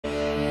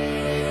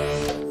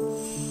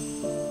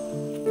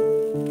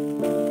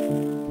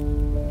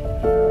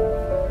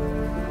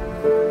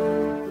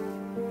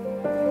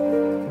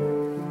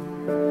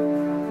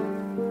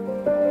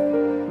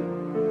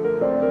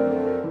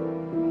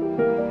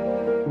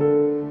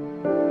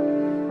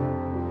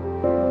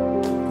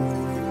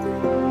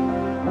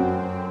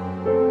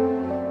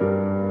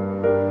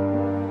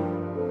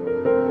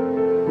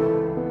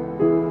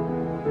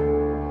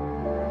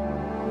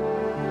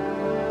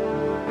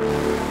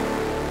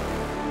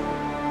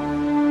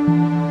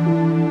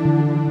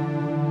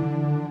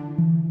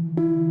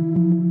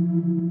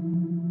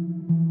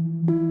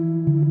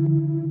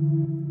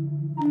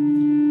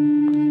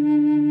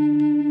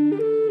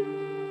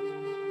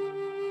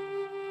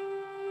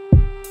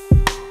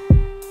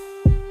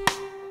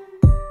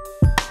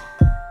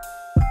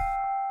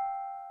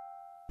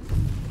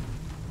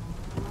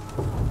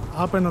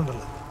ആ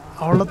പെണ്ണുണ്ടല്ലോ,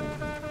 അവളെ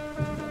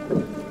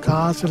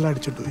കാശെല്ലാം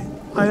അടിച്ചിട്ട് പോയി.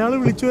 അയാൾ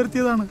വിളിച്ചു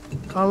വരുത്തിയതാണ്,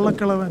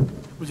 കള്ളക്കിളവൻ.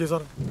 വിജയ്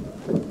സാർ,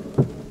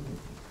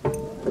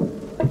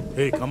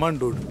 ഏയ് come on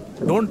dude,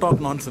 don't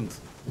talk nonsense.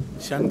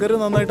 Shankar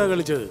നന്നായിട്ടാ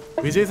കളിച്ചത്,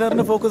 വിജയ്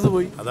സാറിന്റെ ഫോക്കസ്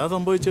പോയി, അതാ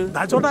സംഭവിച്ചത്.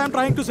 That's what I am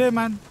trying to say,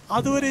 man.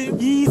 അതുവരെ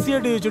ഈസി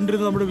ആയിട്ട്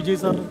ചോദിച്ചോണ്ടിരുന്നത് നമ്മുടെ വിജയ്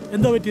സാറിന്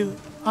എന്താ പറ്റിയത്?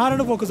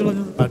 ആരാണ് ഫോക്കസ്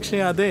കളഞ്ഞത്? പക്ഷേ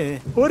അതെ,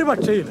 ഒരു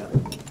പക്ഷേയില്ല.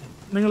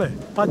 നിങ്ങളെ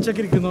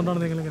പച്ചക്കിരിക്കുന്നോണ്ടാണ്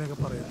നിങ്ങൾ ഇങ്ങനെയൊക്കെ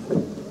പറയുന്നത്.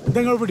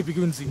 നിങ്ങൾ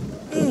പിടിപ്പിക്കും വിൻസി.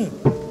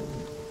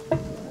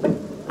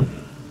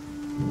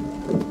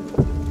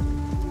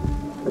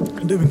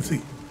 എന്റെ വിൻസി,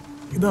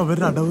 ഇത്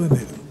അവരുടെ അടവ്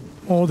തന്നെയായിരുന്നു.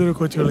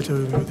 മോതിരൊക്കെ വെച്ച് കളിച്ച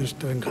ഒരു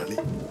ഇഷ്ടം കളി.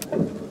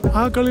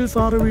 ആ കളിയിൽ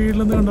സാറ് വീട്ടിൽ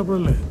നിന്ന്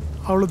കണ്ടപ്പോഴല്ലേ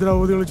അവള്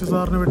ദ്രൗപതി കളിച്ച്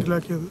സാറിനെ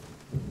വെട്ടിലാക്കിയത്.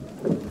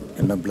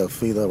 എന്നെ ബ്ലഫ്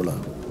ചെയ്തവളാ.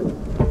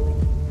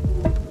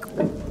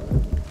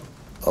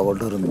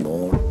 അവളുടെ ഒരു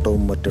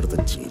നോട്ടവും മറ്റടുത്ത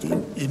ചിരിയും.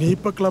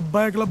 ഇനിയിപ്പോ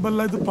ക്ലബായ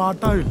ക്ലബല്ല, ഇത്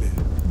പാട്ടാവില്ലേ?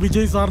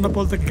 വിജയ് സാറിനെ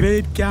പോലത്തെ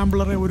ഗ്രേറ്റ്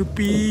ക്യാമ്പിളറെ ഒരു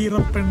പീറ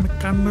പെണ്ണ്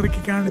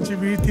കണ്ണിറുക്കി കാണിച്ച്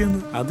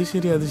വീഴ്ത്തിയെന്ന്. അത്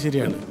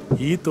ശരിയാണ്.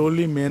 ഈ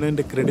തോൽവി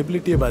മേനോന്റെ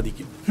ക്രെഡിബിലിറ്റിയെ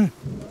ബാധിക്കും.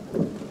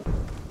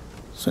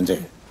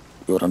 Sanjay,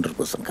 U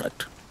 100%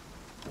 correct.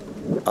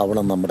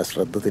 അവളെ നമ്മുടെ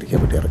ശ്രദ്ധ തിരിക്കാൻ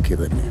വേണ്ടി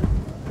ഇറക്കിയത് തന്നെയാണ്.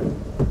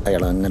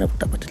 അയാൾ അങ്ങനെ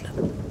വിട്ടാൻ പറ്റില്ല.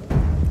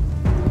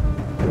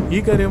 ഈ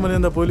കാര്യം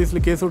എന്താ പോലീസിൽ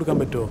കേസ് കൊടുക്കാൻ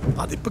പറ്റുമോ?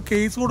 അതിപ്പോ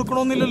കേസ്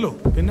കൊടുക്കണമെന്നില്ലല്ലോ.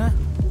 പിന്നെ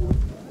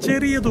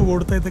ചെറിയ തുക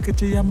കൊടുത്താൽ ഇതൊക്കെ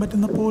ചെയ്യാൻ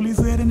പറ്റുന്ന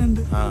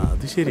പോലീസുകാരനുണ്ട്.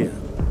 അത് ശരിയാ.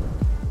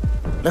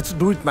 Let's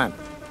do it man.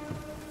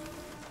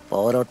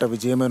 പോരാട്ട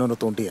വിജയമേനോനെ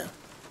തോണ്ടിയ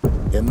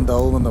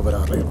എന്താവുമെന്ന്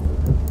അവരറിയണം.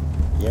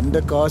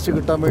 എൻ്റെ കാശ്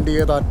കിട്ടാൻ വേണ്ടി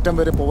ഏത് അറ്റം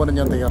വരെ പോകാനും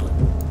ഞാൻ തയ്യാറാണ്.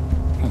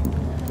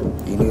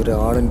 ഇനി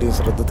ഒരാളിൻ്റെയും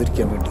ശ്രദ്ധ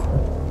തിരിക്കാൻ വേണ്ടി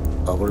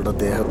അവളുടെ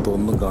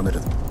ദേഹത്തൊന്നും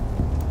കാണരുത്.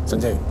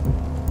 Sanjay,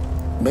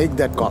 make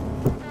that call.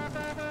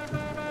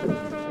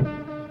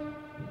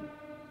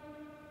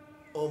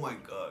 Oh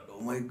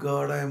my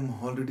god, I'm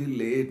already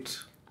late.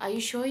 Are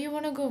you sure you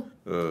want to go?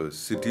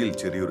 Cityil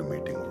ചെറിയൊരു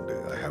മീറ്റിംഗ് ഉണ്ട്.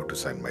 I have to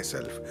sign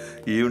myself.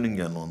 Evening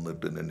ഞാൻ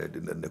വന്നിട്ട്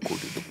എന്നെ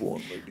കൂട്ടിട്ട്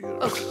പോവാൻ വേണ്ടിയാണ്.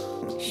 Okay,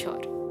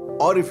 sure.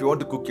 Or if you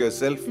want to cook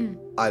yourself,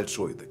 I'll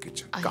show you the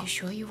kitchen. Are you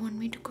sure you want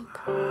me to cook?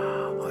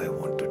 I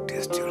want to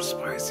taste your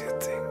spicy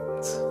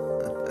things.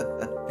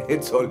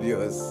 It's all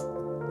yours.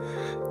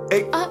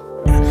 Hey.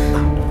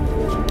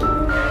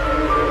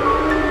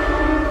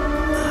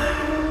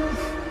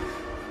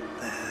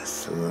 There's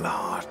a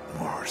lot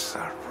more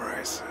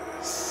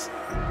surprises.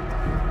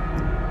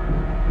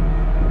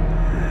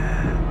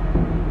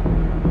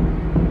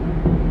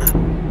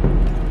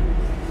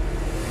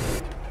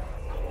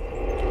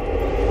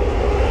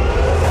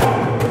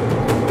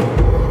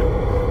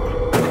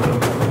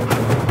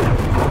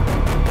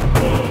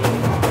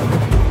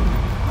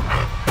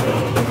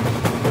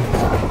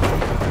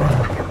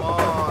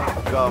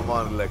 Come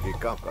on, Lucky.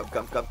 Come.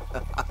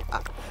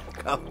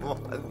 Come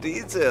on,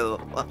 Diesel.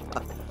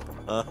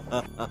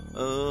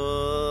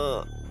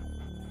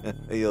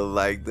 You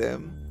like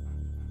them?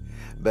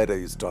 Better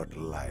you start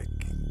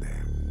liking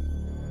them.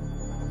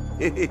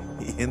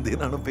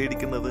 എന്തിനാണ്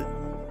പേടിക്കുന്നത്?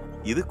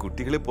 ഇത്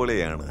കുട്ടികളെ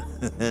പോലെയാണ്.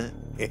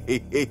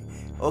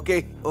 Okay,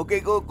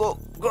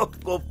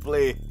 go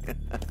play.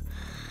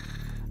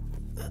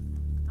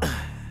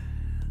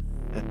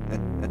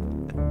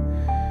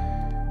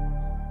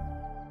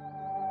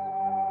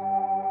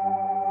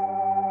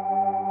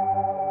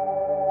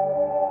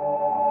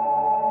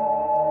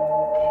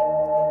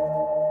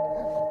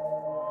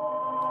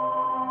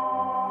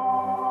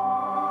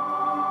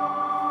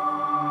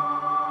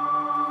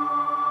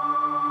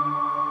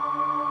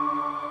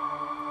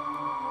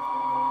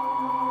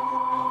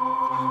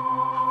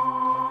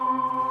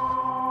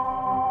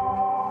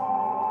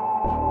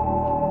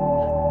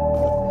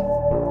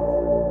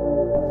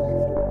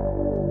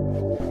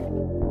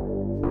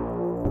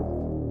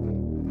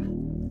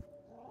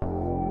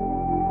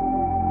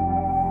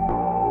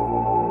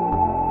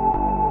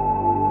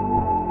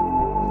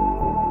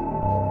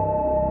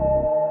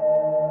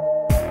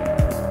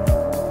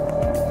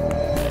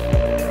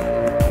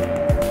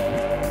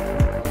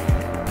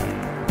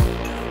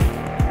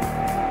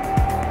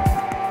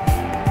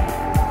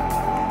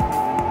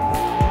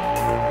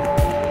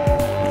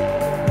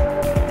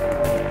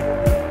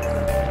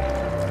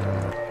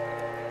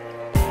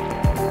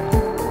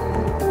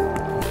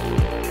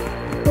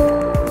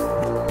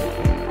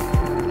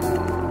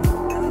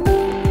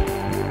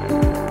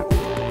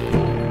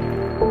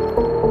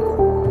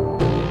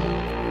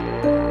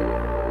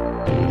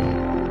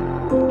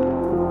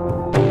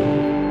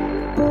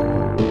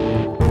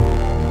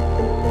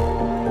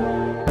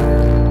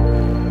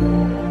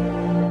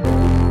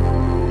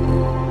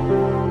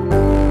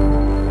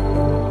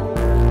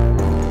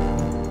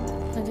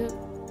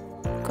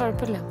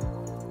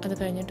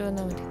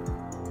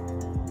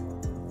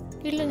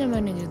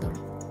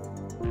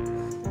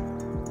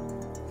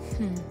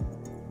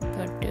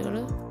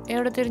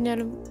 എവിടെ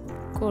തിരിഞ്ഞാലും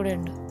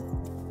കൂടെയുണ്ട്.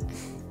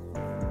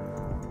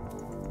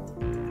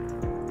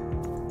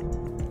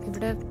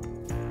 ഇവിടെ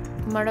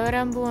മഴ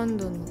വരാൻ പോവാന്ന്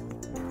തോന്നുന്നു.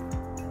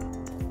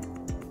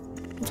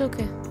 It's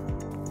okay.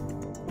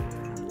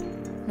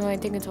 No, I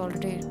think it's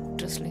already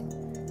drizzling.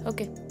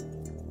 Okay.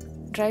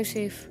 Drive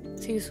safe.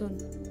 See you soon.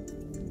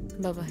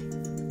 Bye-bye.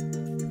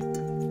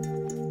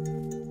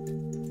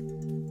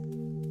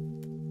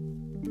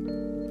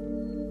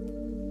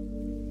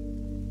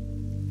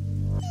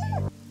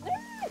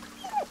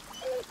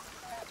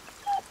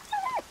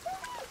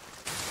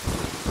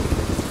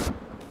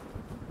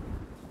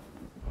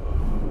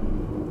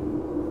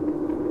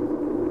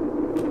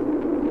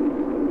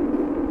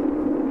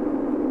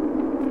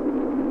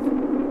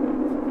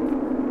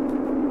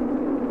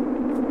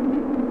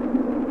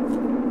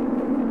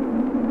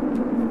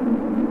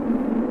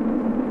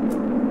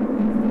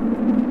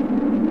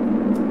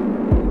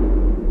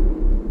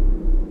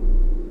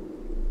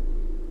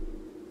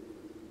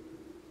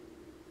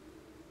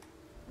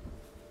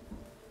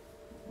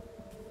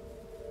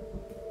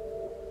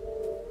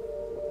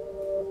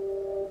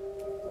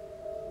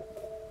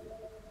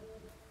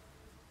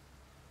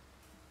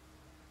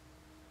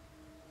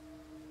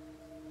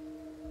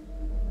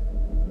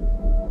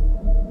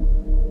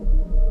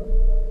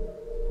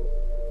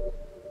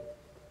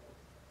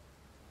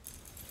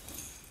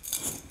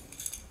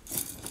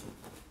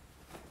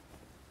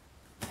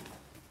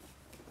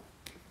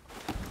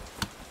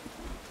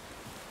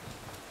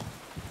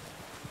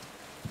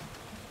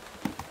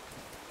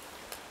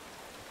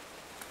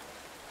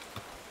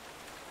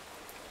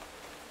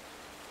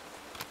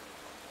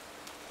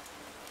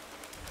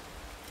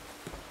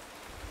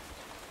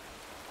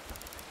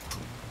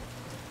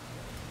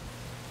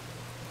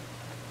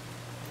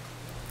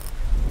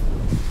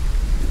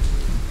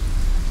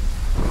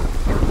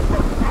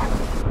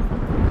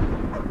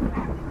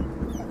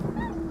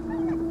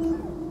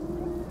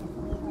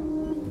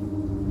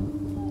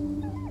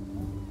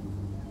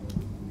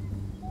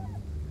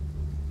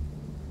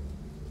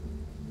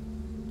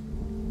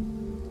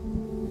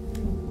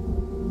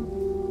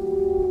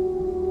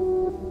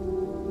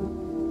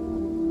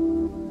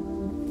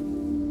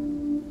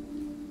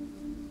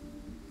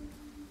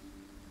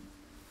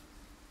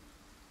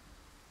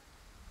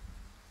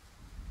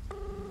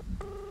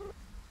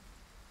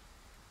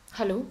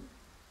 Hello.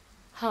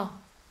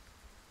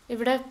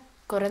 ഇവിടെ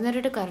കുറേ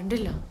നേരമായിട്ട്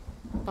കറണ്ടില്ല.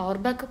 Power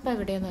backup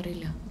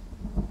എവിടെയാണെന്നറിയില്ല.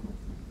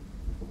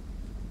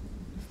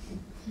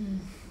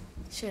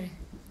 ശരി,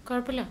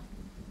 കുഴപ്പമില്ല.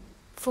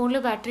 ഫോണിൽ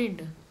ബാറ്ററി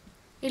ഉണ്ട്.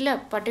 ഇല്ല,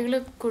 പട്ടികൾ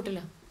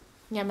കൂട്ടില്ല.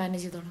 ഞാൻ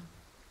മാനേജ് ചെയ്തോളാം.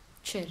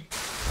 ശരി.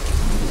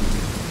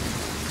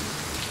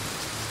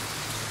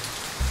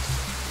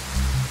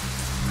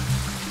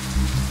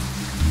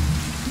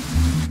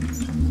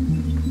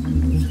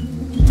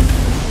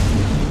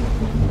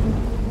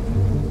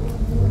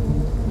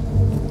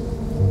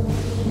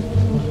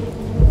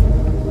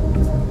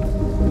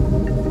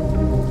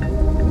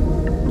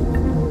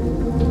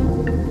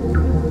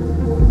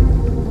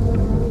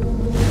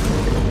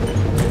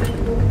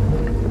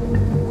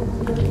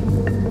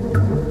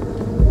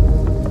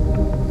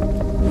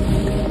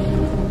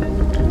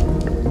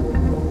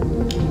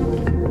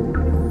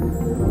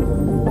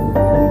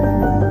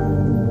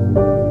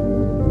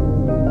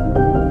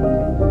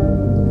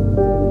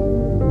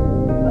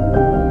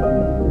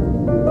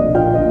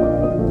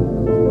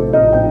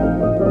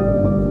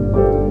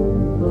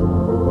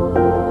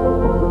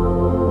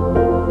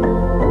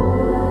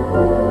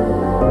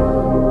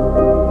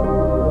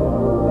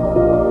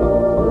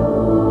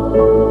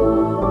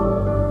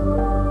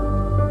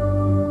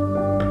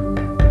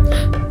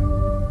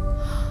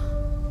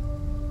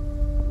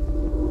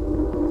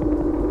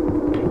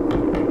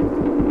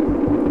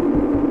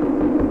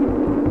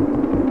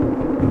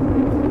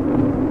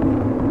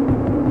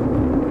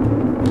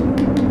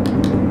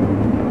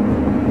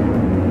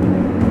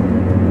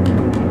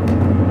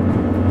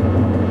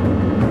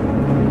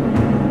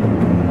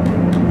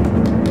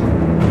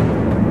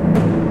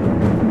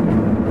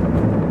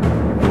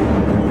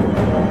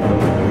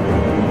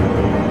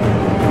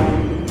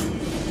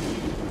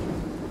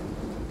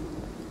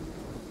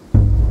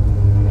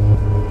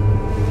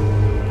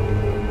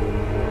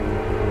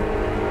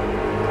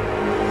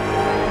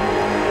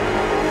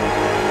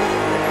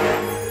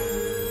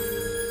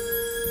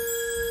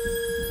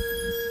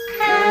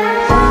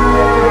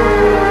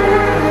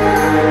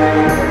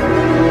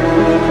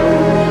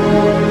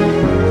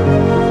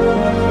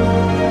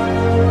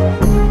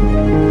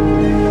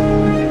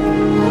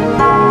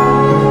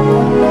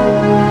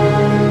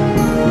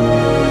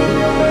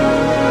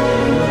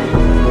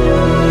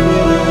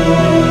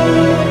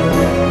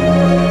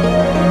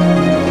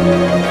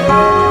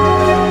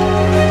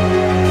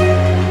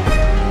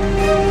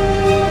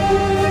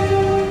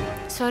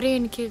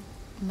 എനിക്ക്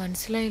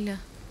മനസ്സിലായില്ല.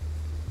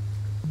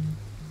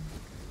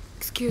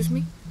 Excuse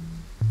me.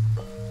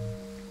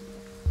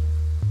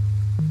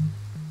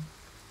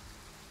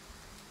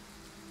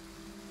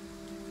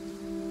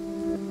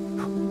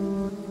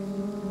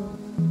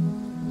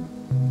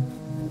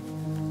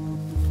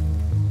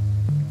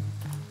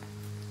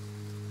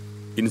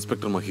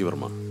 Inspector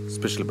മഹിവർമ്മ,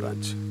 special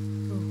branch.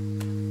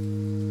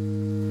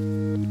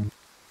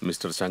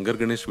 Mister Shankar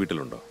Ganesh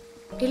വീട്ടിലുണ്ടോ?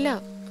 ഇല്ല,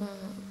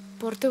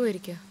 പുറത്തു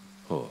പോയിരിക്കുക.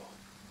 ഓ,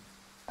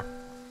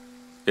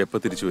 എപ്പോൾ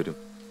തിരിച്ചു വരും?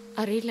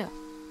 അറിയില്ല,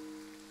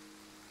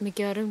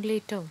 മിക്കവാറും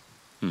ലേറ്റ് ആവും.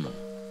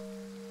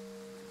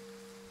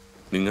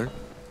 നിങ്ങൾ?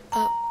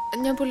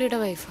 ഞാൻ പുള്ളിയുടെ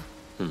വൈഫാ.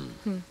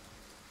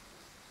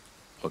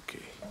 ഓക്കെ,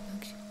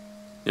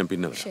 ഞാൻ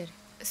പിന്നെ വരാം. ശരി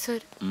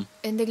സർ.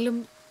 എന്തെങ്കിലും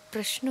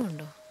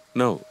പ്രശ്നമുണ്ടോ?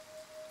 No,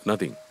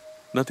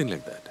 nothing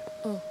like that.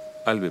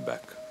 I will be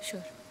back.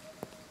 Sure.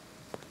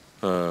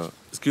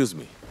 Excuse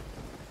me,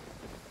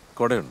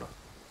 കൊടയുണ്ടോ?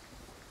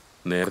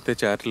 നേരത്തെ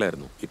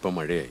ചാറ്റിലായിരുന്നു, ഇപ്പം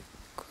മഴയായി.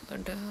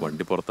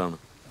 വണ്ടി പുറത്താണ്.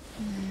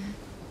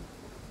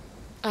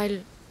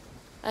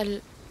 I'll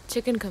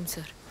check and come,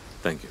 sir.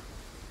 Thank you.